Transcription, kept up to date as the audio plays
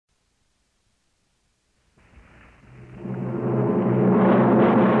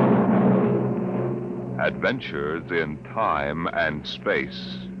Adventures in time and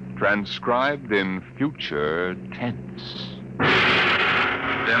space, transcribed in future tense.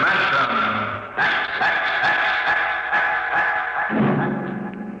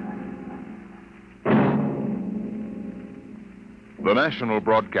 The National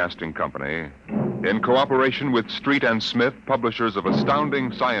Broadcasting Company, in cooperation with Street and Smith, publishers of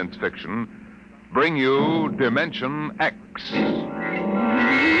astounding science fiction, bring you Dimension X.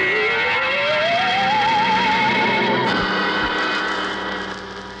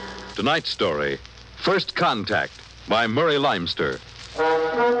 Tonight's story, First Contact, by Murray Leinster.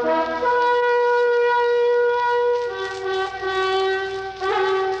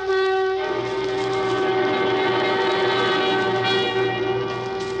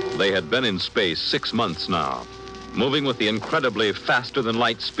 They had been in space 6 months now, moving with the incredibly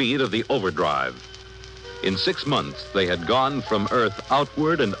faster-than-light speed of the overdrive. In 6 months, they had gone from Earth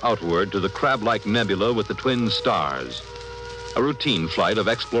outward and outward to the crab-like nebula with the twin stars. A routine flight of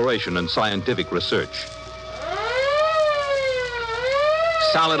exploration and scientific research.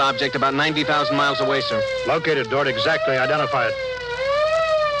 Solid object about 90,000 miles away, sir. Located, Dort. Exactly. Identify it.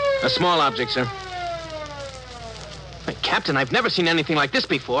 A small object, sir. Hey, Captain, I've never seen anything like this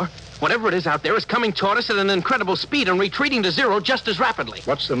before. Whatever it is out there is coming toward us at an incredible speed and retreating to zero just as rapidly.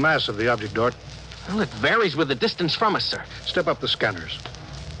 What's the mass of the object, Dort? Well, it varies with the distance from us, sir. Step up the scanners.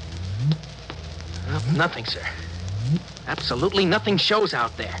 Well, nothing, sir. Absolutely nothing shows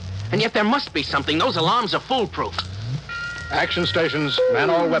out there. And yet there must be something. Those alarms are foolproof. Action stations, man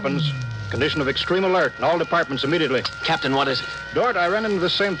all weapons. Condition of extreme alert in all departments immediately. Captain, what is it? Dort, I ran into the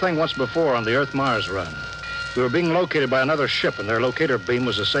same thing once before on the Earth-Mars run. We were being located by another ship, and their locator beam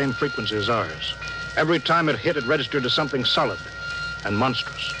was the same frequency as ours. Every time it hit, it registered as something solid and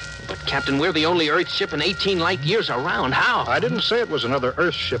monstrous. But, Captain, we're the only Earth ship in 18 light years around. How? I didn't say it was another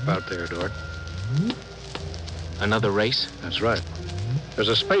Earth ship out there, Dort. Another race? That's right. There's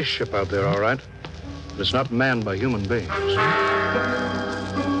a spaceship out there, all right. But it's not manned by human beings.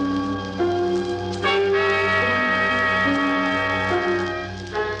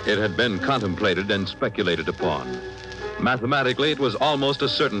 It had been contemplated and speculated upon. Mathematically, it was almost a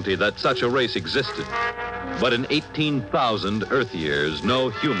certainty that such a race existed. But in 18,000 Earth years, no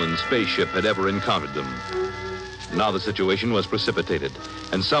human spaceship had ever encountered them. Now the situation was precipitated,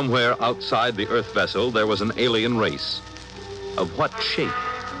 and somewhere outside the Earth vessel, there was an alien race. Of what shape?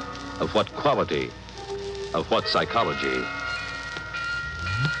 Of what quality? Of what psychology?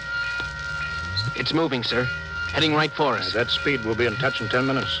 It's moving, sir. Heading right for us. At that speed, we'll be in touch in 10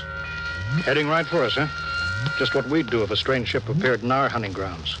 minutes. Heading right for us, huh? Just what we'd do if a strange ship appeared in our hunting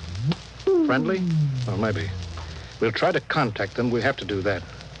grounds. Friendly? Well, maybe. We'll try to contact them. We have to do that.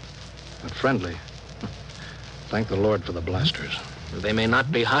 But friendly? Thank the Lord for the blasters. They may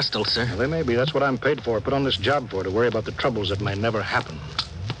not be hostile, sir. Well, they may be. That's what I'm paid for. Put on this job for, to worry about the troubles that may never happen.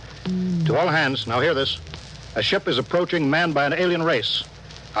 To all hands, now hear this. A ship is approaching manned by an alien race.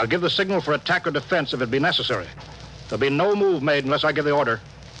 I'll give the signal for attack or defense if it be necessary. There'll be no move made unless I give the order.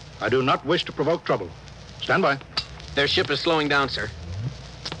 I do not wish to provoke trouble. Stand by. Their ship is slowing down, sir.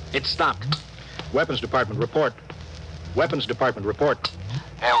 It's stopped. Weapons Department, report. Weapons Department, report.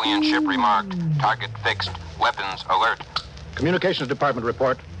 Alien ship remarked. Target fixed. Weapons alert. Communications Department,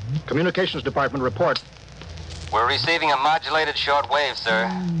 report. Communications Department, report. We're receiving a modulated short wave,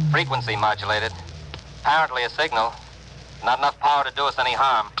 sir. Frequency modulated. Apparently a signal. Not enough power to do us any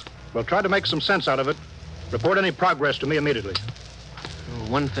harm. We'll try to make some sense out of it. Report any progress to me immediately.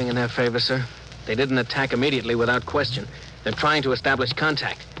 One thing in their favor, sir. They didn't attack immediately without question. They're trying to establish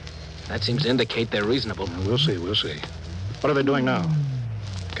contact. That seems to indicate they're reasonable. We'll see. What are they doing now?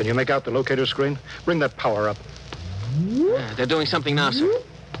 Can you make out the locator screen? Bring that power up. They're doing something now, sir.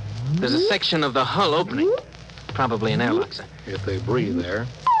 There's a section of the hull opening. Probably an airlock, sir. If they breathe there.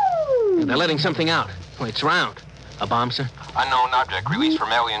 They're letting something out. Oh, it's round. A bomb, sir? Unknown object released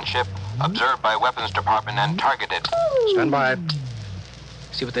from alien ship. Observed by Weapons Department and targeted. Stand by.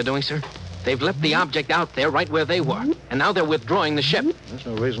 See what they're doing, sir? They've left the object out there right where they were. And now they're withdrawing the ship. There's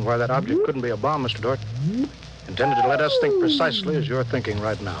no reason why that object couldn't be a bomb, Mr. Dort. Intended to let us think precisely as you're thinking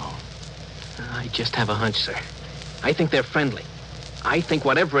right now. I just have a hunch, sir. I think they're friendly. I think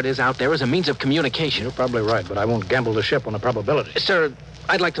whatever it is out there is a means of communication. You're probably right, but I won't gamble the ship on a probability. Sir,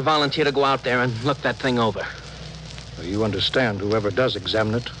 I'd like to volunteer to go out there and look that thing over. Well, you understand whoever does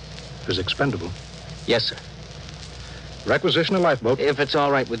examine it is expendable. Yes, sir. Requisition a lifeboat. If it's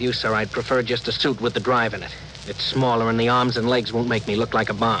all right with you, sir, I'd prefer just a suit with the drive in it. It's smaller and the arms and legs won't make me look like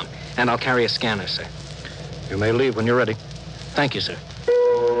a bomb. And I'll carry a scanner, sir. You may leave when you're ready. Thank you, sir.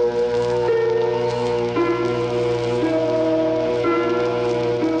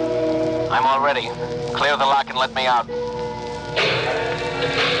 I'm all ready. Clear the lock and let me out.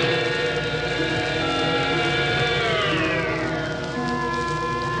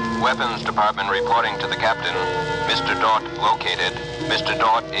 Weapons Department reporting to the captain. Mr. Dort located. Mr.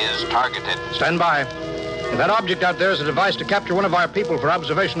 Dort is targeted. Stand by. If that object out there is a device to capture one of our people for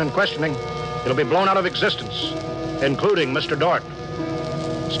observation and questioning, it'll be blown out of existence, including Mr. Dort.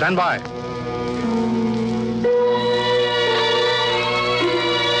 Stand by.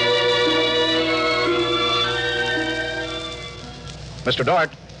 Mr. Dort.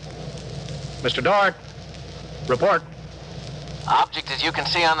 Mr. Dort. Report. Object, as you can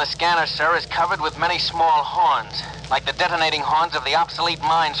see on the scanner, sir, is covered with many small horns, like the detonating horns of the obsolete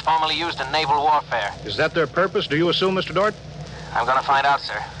mines formerly used in naval warfare. Is that their purpose, do you assume, Mr. Dort? I'm going to find out,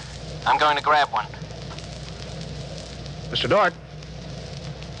 sir. I'm going to grab one. Mr. Dort.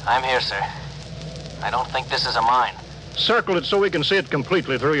 I'm here, sir. I don't think this is a mine. Circle it so we can see it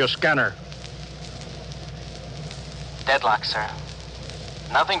completely through your scanner. Deadlock, sir.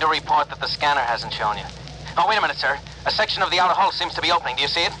 Nothing to report that the scanner hasn't shown you. Oh, wait a minute, sir. A section of the outer hull seems to be opening. Do you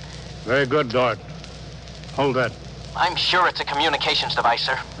see it? Very good, Dort. Hold that. I'm sure it's a communications device,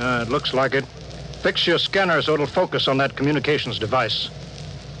 sir. It looks like it. Fix your scanner so it'll focus on that communications device.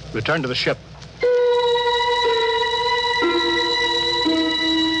 Return to the ship.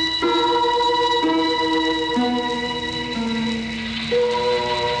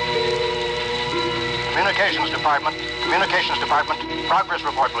 Communications Department. Progress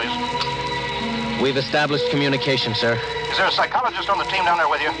report, please. We've established communication, sir. Is there a psychologist on the team down there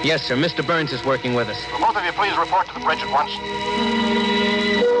with you? Yes, sir. Mr. Burns is working with us. Will both of you please report to the bridge at once?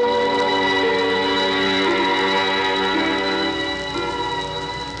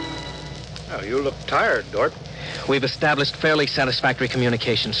 Oh, you look tired, Dort. We've established fairly satisfactory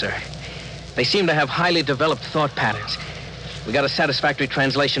communication, sir. They seem to have highly developed thought patterns. We got a satisfactory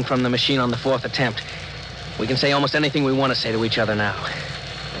translation from the machine on the 4th attempt. We can say almost anything we want to say to each other now.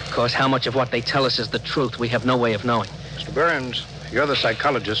 Of course, how much of what they tell us is the truth, we have no way of knowing. Mr. Burns, you're the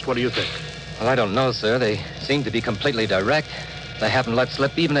psychologist. What do you think? Well, I don't know, sir. They seem to be completely direct. They haven't let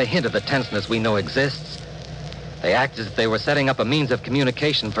slip even a hint of the tenseness we know exists. They act as if they were setting up a means of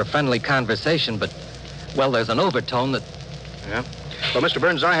communication for friendly conversation, but, well, there's an overtone that... Yeah? Well, Mr.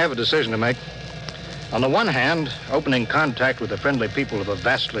 Burns, I have a decision to make. On the one hand, opening contact with the friendly people of a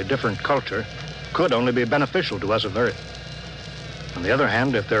vastly different culture could only be beneficial to us of Earth. On the other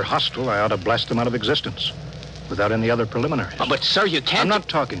hand, if they're hostile, I ought to blast them out of existence without any other preliminaries. Oh, but, sir, you can't... I'm not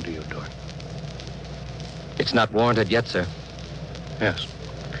talking to you, Dort. It's not warranted yet, sir. Yes.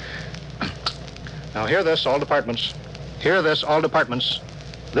 Now, hear this, all departments. Hear this, all departments.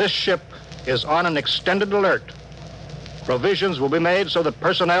 This ship is on an extended alert. Provisions will be made so that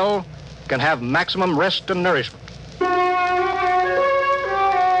personnel can have maximum rest and nourishment.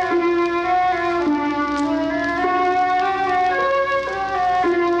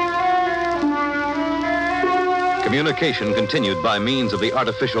 Communication continued by means of the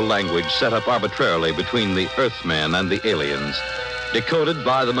artificial language set up arbitrarily between the Earthman and the aliens, decoded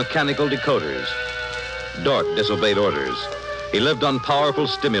by the mechanical decoders. Dort disobeyed orders. He lived on powerful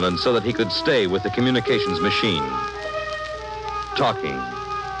stimulants so that he could stay with the communications machine. Talking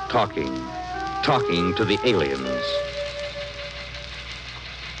to the aliens.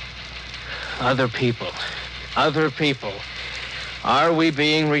 Other people. Are we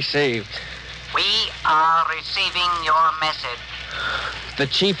being received? We are receiving your message. The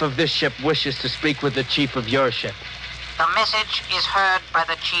chief of this ship wishes to speak with the chief of your ship. The message is heard by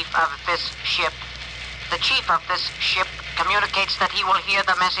the chief of this ship. The chief of this ship communicates that he will hear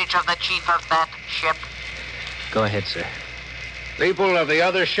the message of the chief of that ship. Go ahead, sir. People of the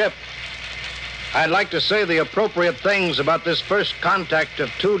other ship, I'd like to say the appropriate things about this first contact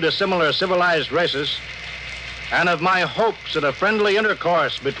of two dissimilar civilized races, and of my hopes that a friendly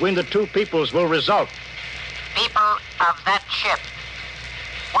intercourse between the two peoples will result. People of that ship,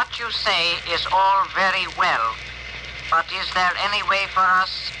 what you say is all very well, but is there any way for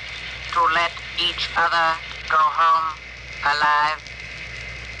us to let each other go home alive?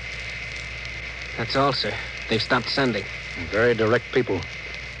 That's all, sir. They've stopped sending. Very direct people.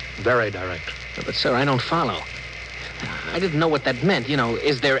 Very direct. But, sir, I don't follow. I didn't know what that meant. You know,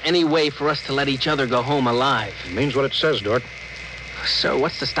 is there any way for us to let each other go home alive? It means what it says, Dort. Sir,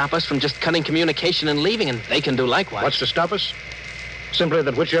 what's to stop us from just cutting communication and leaving, and they can do likewise? What's to stop us? Simply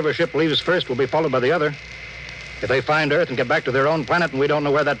that whichever ship leaves first will be followed by the other. If they find Earth and get back to their own planet and we don't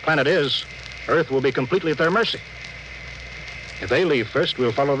know where that planet is, Earth will be completely at their mercy. If they leave first,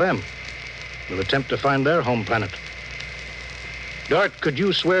 we'll follow them. We'll attempt to find their home planet. Dort, could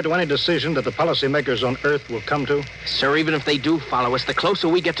you swear to any decision that the policymakers on Earth will come to? Sir, even if they do follow us, the closer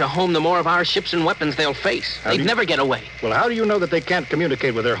we get to home, the more of our ships and weapons they'll face. They'd never get away. Well, how do you know that they can't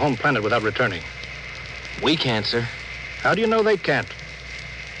communicate with their home planet without returning? We can't, sir. How do you know they can't?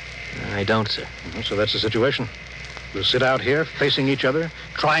 I don't, sir. So that's the situation. We'll sit out here, facing each other,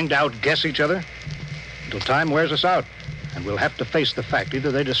 trying to outguess each other, until time wears us out. And we'll have to face the fact.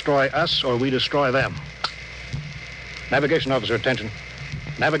 Either they destroy us or we destroy them. Navigation officer, attention.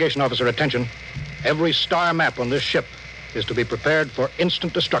 Navigation officer, attention. Every star map on this ship is to be prepared for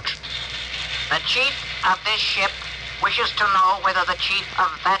instant destruction. The chief of this ship wishes to know whether the chief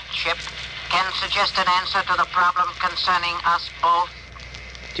of that ship can suggest an answer to the problem concerning us both.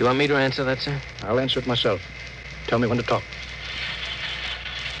 Do you want me to answer that, sir? I'll answer it myself. Tell me when to talk.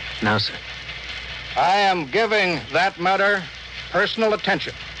 Now, sir. I am giving that matter personal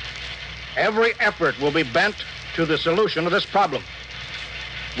attention. Every effort will be bent to the solution of this problem.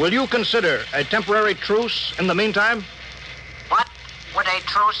 Will you consider a temporary truce in the meantime? What would a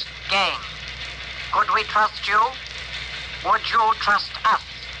truce gain? Could we trust you? Would you trust us?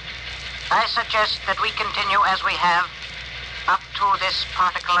 I suggest that we continue as we have up to this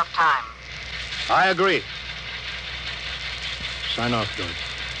particle of time. I agree. Sign off, George.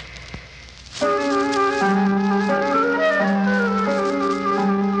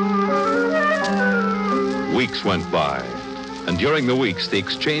 Weeks went by, and during the weeks, the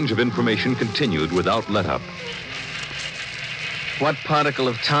exchange of information continued without let-up. What particle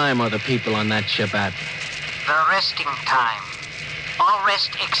of time are the people on that ship at? The resting time. All rest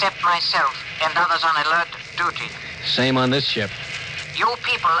except myself and others on alert duty. Same on this ship. You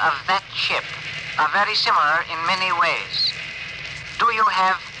people of that ship are very similar in many ways. Do you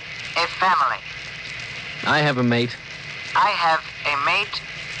have a family? I have a mate. I have a mate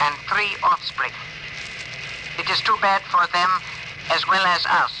and 3 offspring. It is too bad for them, as well as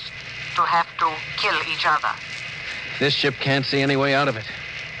us, to have to kill each other. This ship can't see any way out of it.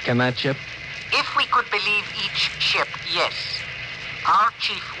 Can that ship? If we could believe each ship, yes. Our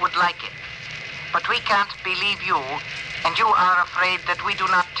chief would like it. But we can't believe you, and you are afraid that we do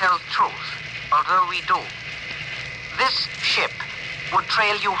not tell truth, although we do. This ship would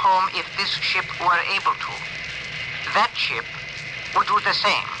trail you home if this ship were able to. That ship would do the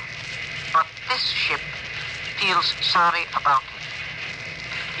same. But this ship feels sorry about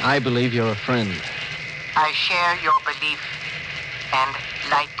it. I believe you're a friend. I share your belief and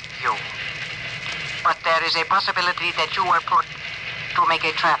like you. But there is a possibility that you were put to make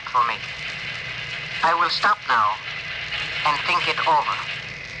a trap for me. I will stop now and think it over.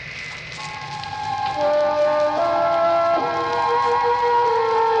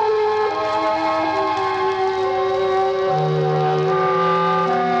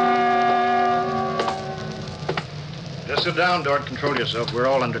 Just sit down, Dort. Control yourself. We're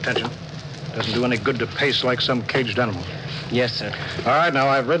all under tension. Doesn't do any good to pace like some caged animal. Yes, sir. All right, now,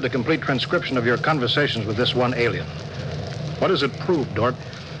 I've read the complete transcription of your conversations with this one alien. What does it prove, Dort?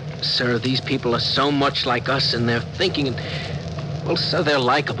 Sir, these people are so much like us in their thinking and... Well, sir, they're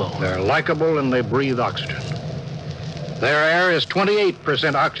likable. They're likable and they breathe oxygen. Their air is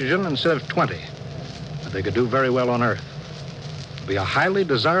 28% oxygen instead of 20. But they could do very well on Earth. It'd be a highly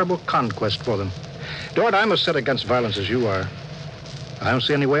desirable conquest for them. Dort, I'm as set against violence as you are. I don't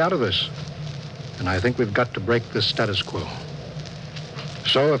see any way out of this. And I think we've got to break this status quo.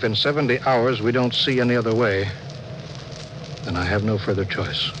 So if in 70 hours we don't see any other way, then I have no further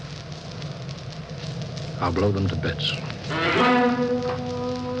choice. I'll blow them to bits.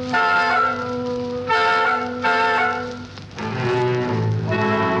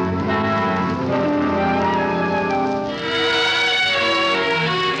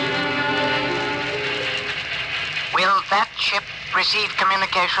 Will that ship receive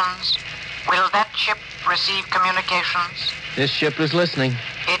communications? Will that ship receive communications? This ship is listening.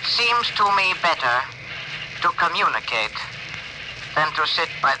 It seems to me better to communicate than to sit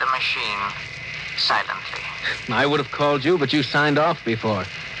by the machine silently. I would have called you, but you signed off before.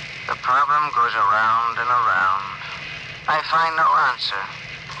 The problem goes around and around. I find no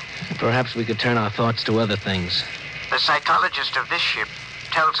answer. Perhaps we could turn our thoughts to other things. The psychologist of this ship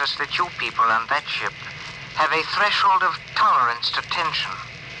tells us that you people on that ship have a threshold of tolerance to tension.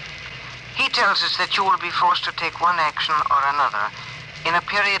 He tells us that you will be forced to take one action or another in a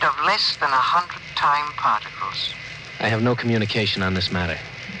period of less than 100 time particles. I have no communication on this matter.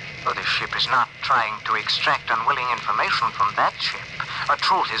 Well, this ship is not trying to extract unwilling information from that ship. A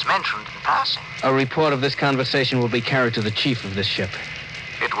truth is mentioned in passing. A report of this conversation will be carried to the chief of this ship.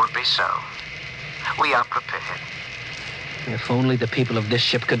 It would be so. We are prepared. If only the people of this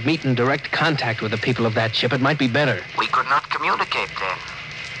ship could meet in direct contact with the people of that ship, it might be better. We could not communicate then.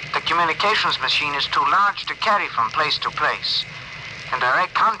 The communications machine is too large to carry from place to place. In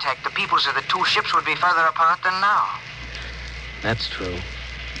direct contact, the peoples of the two ships would be further apart than now. That's true.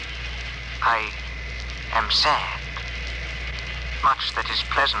 I am sad. Much that is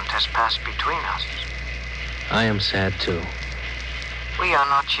pleasant has passed between us. I am sad, too. We are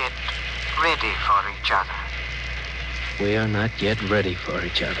not yet ready for each other. We are not yet ready for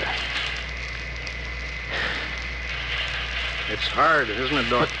each other. It's hard, isn't it,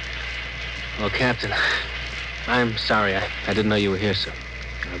 Dort? Well, Captain, I'm sorry. I didn't know you were here, sir.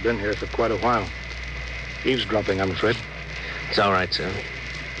 I've been here for quite a while. Eavesdropping, I'm afraid. It's all right, sir.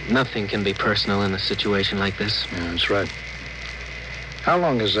 Nothing can be personal in a situation like this. Yeah, that's right. How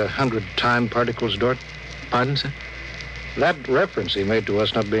long is 100 time particles, Dort? Pardon, sir? That reference he made to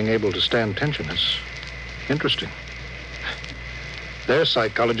us not being able to stand tension is interesting. Their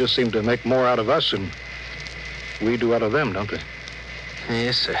psychologists seem to make more out of us than we do out of them, don't they?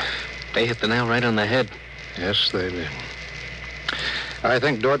 Yes, sir. They hit the nail right on the head. Yes, they did. I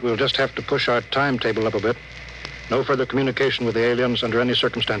think, Dort, we'll just have to push our timetable up a bit. No further communication with the aliens under any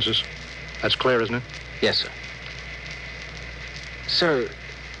circumstances. That's clear, isn't it? Yes, sir. Sir,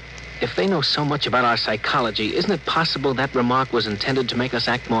 if they know so much about our psychology, isn't it possible that remark was intended to make us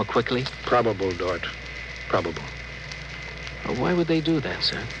act more quickly? Probable, Dort. Probable. Well, why would they do that,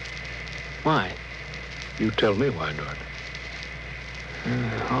 sir? Why? You tell me why, Dort.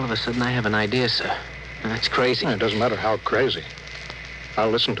 All of a sudden, I have an idea, sir. That's crazy. It doesn't matter how crazy. I'll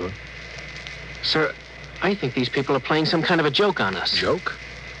listen to it. Sir, I think these people are playing some kind of a joke on us. Joke?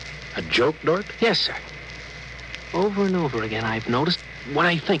 A joke, Dort? Yes, sir. Over and over again, I've noticed what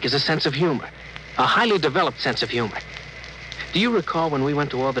I think is a sense of humor. A highly developed sense of humor. Do you recall when we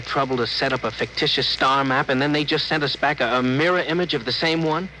went to all the trouble to set up a fictitious star map and then they just sent us back a mirror image of the same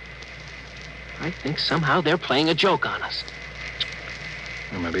one? I think somehow they're playing a joke on us.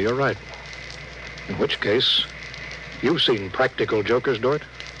 Well, maybe you're right. In which case, you've seen practical jokers, Dort.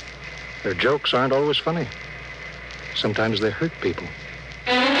 Their jokes aren't always funny. Sometimes they hurt people.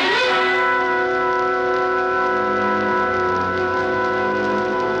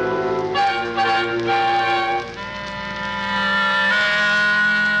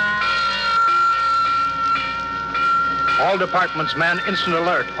 All departments, man, instant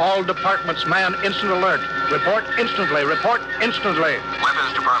alert. All departments, man, instant alert. Report instantly. Report instantly.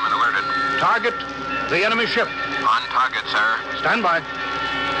 Weapons Department alerted. Target, the enemy ship. On target, sir. Stand by.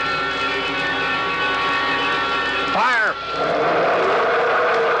 Fire!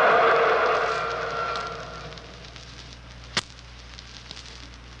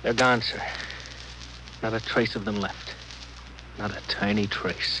 They're gone, sir. Not a trace of them left. Not a tiny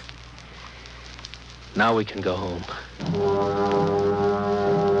trace. Now we can go home.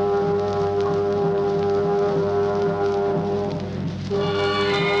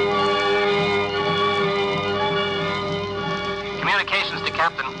 Communications to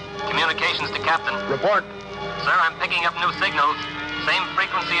Captain. Communications to Captain. Report. Sir, I'm picking up new signals. Same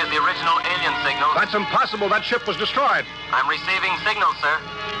frequency as the original alien signals. That's impossible. That ship was destroyed. I'm receiving signals, sir.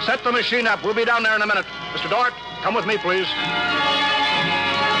 Set the machine up. We'll be down there in a minute. Mr. Dort, come with me, please.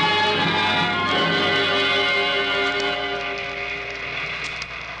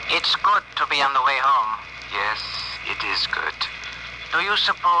 It's good to be on the way home. Yes, it is good. Do you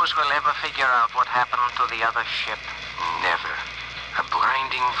suppose we'll ever figure out what happened to the other ship? Never. A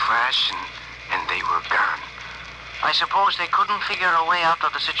blinding flash and they were gone. I suppose they couldn't figure a way out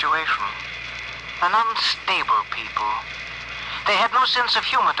of the situation. An unstable people. They had no sense of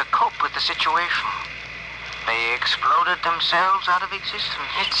humor to cope with the situation. They exploded themselves out of existence.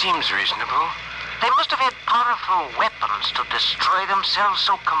 It seems reasonable. They must have had powerful weapons to destroy themselves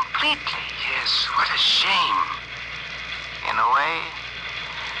so completely. Yes, what a shame. In a way,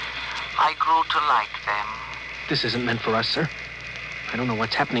 I grew to like them. This isn't meant for us, sir. I don't know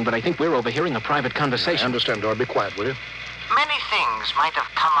what's happening, but I think we're overhearing a private conversation. I understand, Dort. Be quiet, will you? Many things might have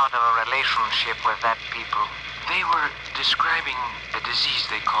come out of a relationship with that people. They were describing a disease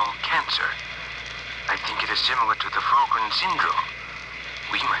they call cancer. I think it is similar to the Frogren syndrome.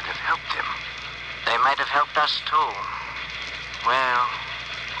 We might have helped them. They might have helped us, too. Well,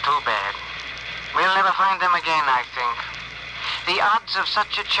 too bad. We'll never find them again, I think. The odds of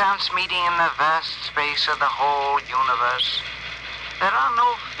such a chance meeting in the vast space of the whole universe. There are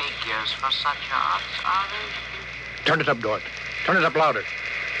no figures for such odds, are there? Turn it up, Dort. Turn it up louder.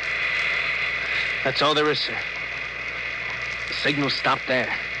 That's all there is, sir. The signal stopped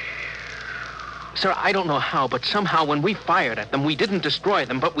there. Sir, I don't know how, but somehow when we fired at them, we didn't destroy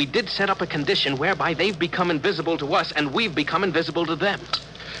them, but we did set up a condition whereby they've become invisible to us and we've become invisible to them.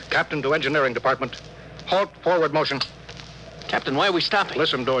 Captain to engineering department. Halt, forward motion. Captain, why are we stopping?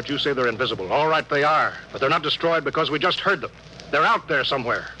 Listen, Dort, you say they're invisible. All right, they are. But they're not destroyed because we just heard them. They're out there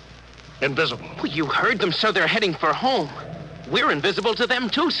somewhere. Invisible. Well, you heard them, sir. They're heading for home. We're invisible to them,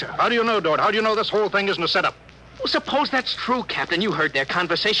 too, sir. How do you know, Dort? How do you know this whole thing isn't a setup? Well, suppose that's true, Captain. You heard their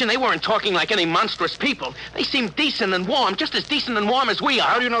conversation. They weren't talking like any monstrous people. They seemed decent and warm, just as decent and warm as we are.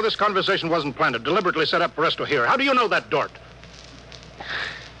 How do you know this conversation wasn't planted, deliberately set up for us to hear? How do you know that, Dort?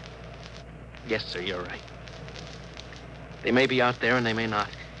 Yes, sir, you're right. They may be out there and they may not.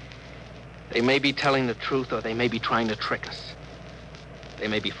 They may be telling the truth or they may be trying to trick us. They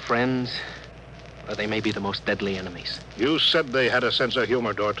may be friends or they may be the most deadly enemies. You said they had a sense of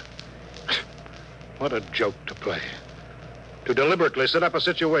humor, Dort. What a joke to play. To deliberately set up a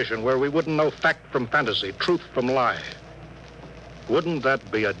situation where we wouldn't know fact from fantasy, truth from lie. Wouldn't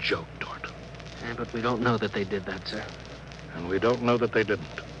that be a joke, Dort? Yeah, but we don't know that they did that, sir. And we don't know that they didn't.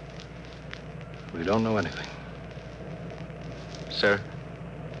 We don't know anything. Sir,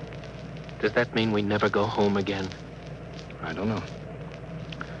 does that mean we never go home again? I don't know.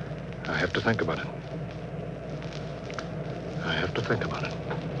 I have to think about it. I have to think about it.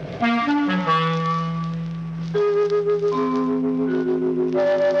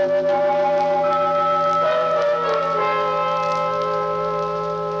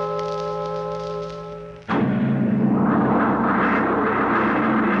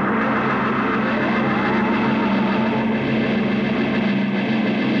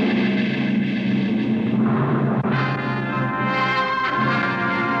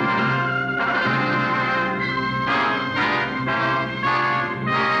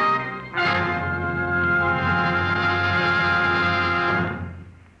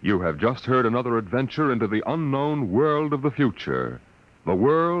 You have just heard another adventure into the unknown world of the future. The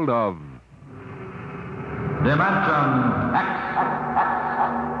world of... Dimension X.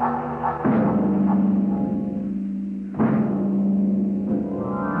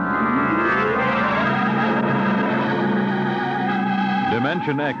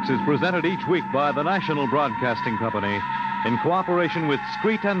 Dimension X is presented each week by the National Broadcasting Company in cooperation with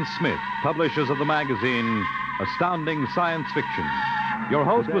Street and Smith, publishers of the magazine Astounding Science Fiction. Your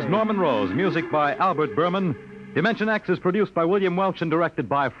host was Norman Rose, music by Albert Berman. Dimension X is produced by William Welch and directed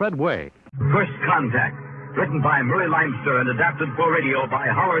by Fred Way. First Contact, written by Murray Leinster and adapted for radio by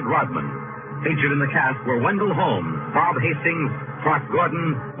Howard Rodman. Featured in the cast were Wendell Holmes, Bob Hastings, Clark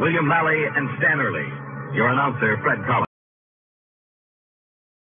Gordon, William Lally, and Stan Early. Your announcer, Fred Collins.